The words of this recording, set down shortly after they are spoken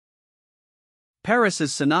Paris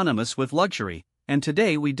is synonymous with luxury, and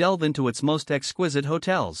today we delve into its most exquisite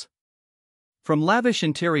hotels. From lavish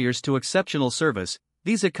interiors to exceptional service,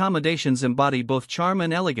 these accommodations embody both charm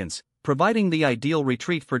and elegance, providing the ideal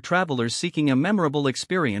retreat for travelers seeking a memorable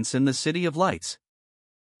experience in the City of Lights.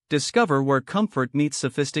 Discover where comfort meets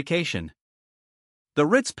sophistication. The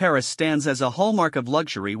Ritz Paris stands as a hallmark of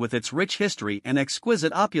luxury with its rich history and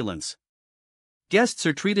exquisite opulence. Guests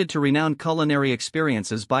are treated to renowned culinary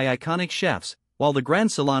experiences by iconic chefs, while the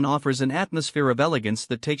Grand Salon offers an atmosphere of elegance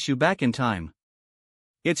that takes you back in time.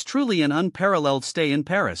 It's truly an unparalleled stay in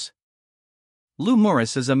Paris.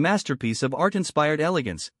 Meurice is a masterpiece of art-inspired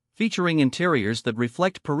elegance, featuring interiors that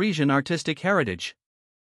reflect Parisian artistic heritage.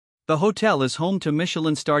 The hotel is home to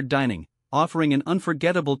Michelin-starred dining, offering an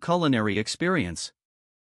unforgettable culinary experience.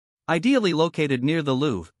 Ideally located near the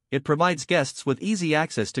Louvre, it provides guests with easy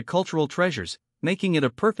access to cultural treasures, making it a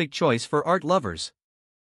perfect choice for art lovers.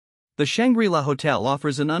 The Shangri-La Hotel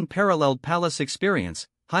offers an unparalleled palace experience,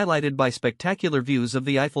 highlighted by spectacular views of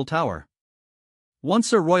the Eiffel Tower.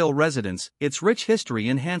 Once a royal residence, its rich history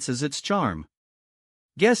enhances its charm.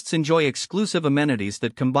 Guests enjoy exclusive amenities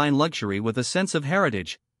that combine luxury with a sense of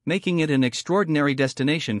heritage, making it an extraordinary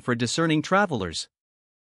destination for discerning travelers.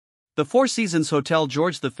 The Four Seasons Hotel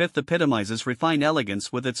George V epitomizes refined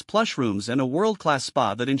elegance with its plush rooms and a world-class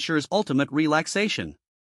spa that ensures ultimate relaxation.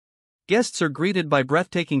 Guests are greeted by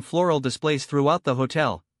breathtaking floral displays throughout the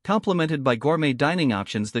hotel, complemented by gourmet dining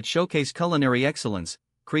options that showcase culinary excellence,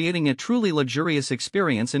 creating a truly luxurious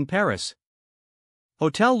experience in Paris.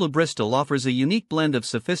 Hotel Le Bristol offers a unique blend of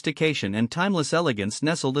sophistication and timeless elegance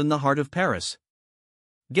nestled in the heart of Paris.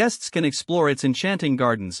 Guests can explore its enchanting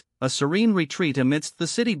gardens, a serene retreat amidst the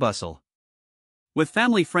city bustle. With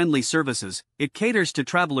family-friendly services, it caters to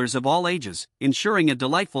travelers of all ages, ensuring a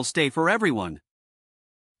delightful stay for everyone.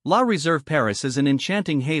 La Réserve Paris is an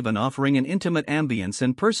enchanting haven offering an intimate ambience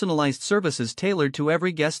and personalized services tailored to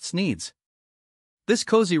every guest's needs. This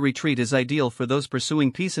cozy retreat is ideal for those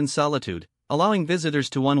pursuing peace and solitude, allowing visitors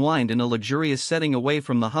to unwind in a luxurious setting away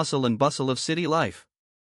from the hustle and bustle of city life.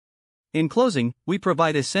 In closing, we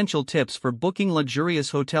provide essential tips for booking luxurious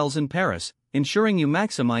hotels in Paris, ensuring you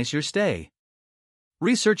maximize your stay.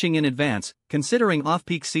 Researching in advance, considering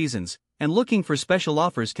off-peak seasons, and looking for special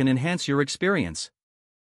offers can enhance your experience.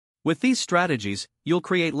 With these strategies, you'll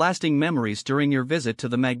create lasting memories during your visit to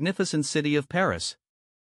the magnificent city of Paris.